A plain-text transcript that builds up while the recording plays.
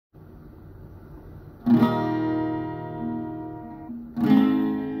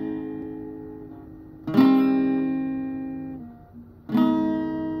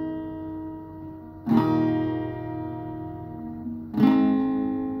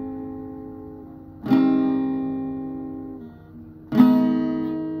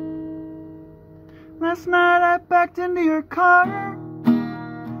Last night I backed into your car.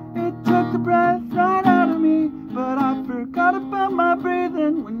 It took the breath right out of me, but I forgot about my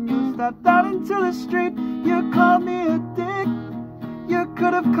breathing. When you stepped out into the street, you called me a dick. You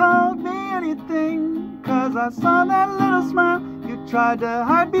could have called me anything, 'cause I saw that little smile you tried to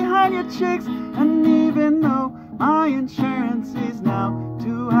hide behind your cheeks. And even though my insurance is now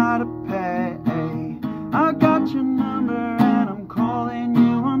too high to pay, I got your number and I'm calling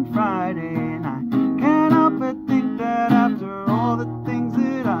you on Friday. And I can't help but think that after all the things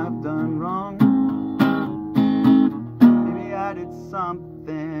that I've done wrong, maybe I did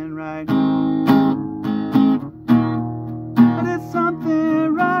something right. I did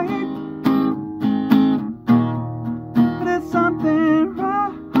something right. I did something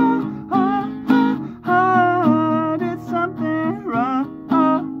right. I did something right.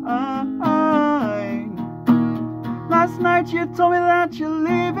 Last night you told me that you're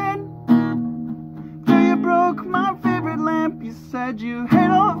leaving. Then you broke my favorite lamp. You said you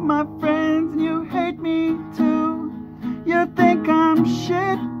hate all of my friends and you hate me too. You think I'm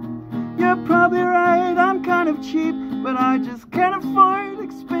shit. You're probably right, I'm kind of cheap, but I just can't afford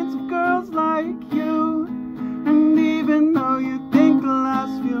expensive girls like you. And even though you think the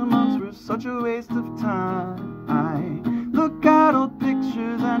last few months were such a waste of time, I look at old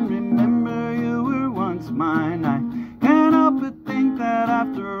pictures and remember you were once mine. I can't help but think that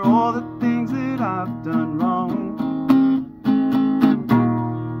after all the things that I've done wrong,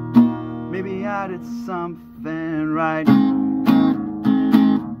 maybe I did something right.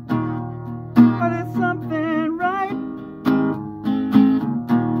 I did something right.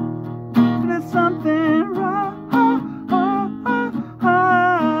 I did something right. I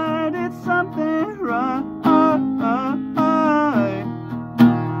did something right.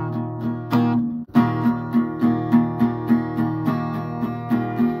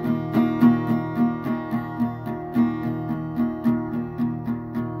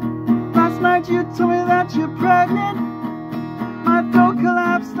 Last night you told me that you're pregnant. My throat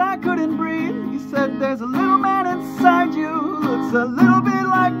collapsed, I couldn't breathe. You said there's a little man inside you who looks a little bit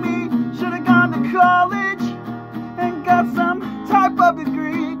like me. Should've gone to college and got some type of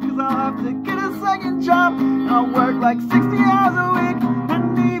degree, 'cause I'll have to get a second job and I'll work like 60 hours a week.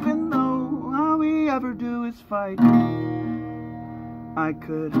 And even though all we ever do is fight, I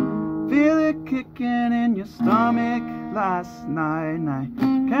could feel it kicking in your stomach last night. And I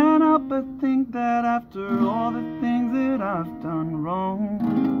can't help but think that after all the things that I've done wrong,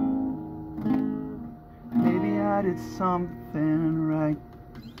 maybe I did something right.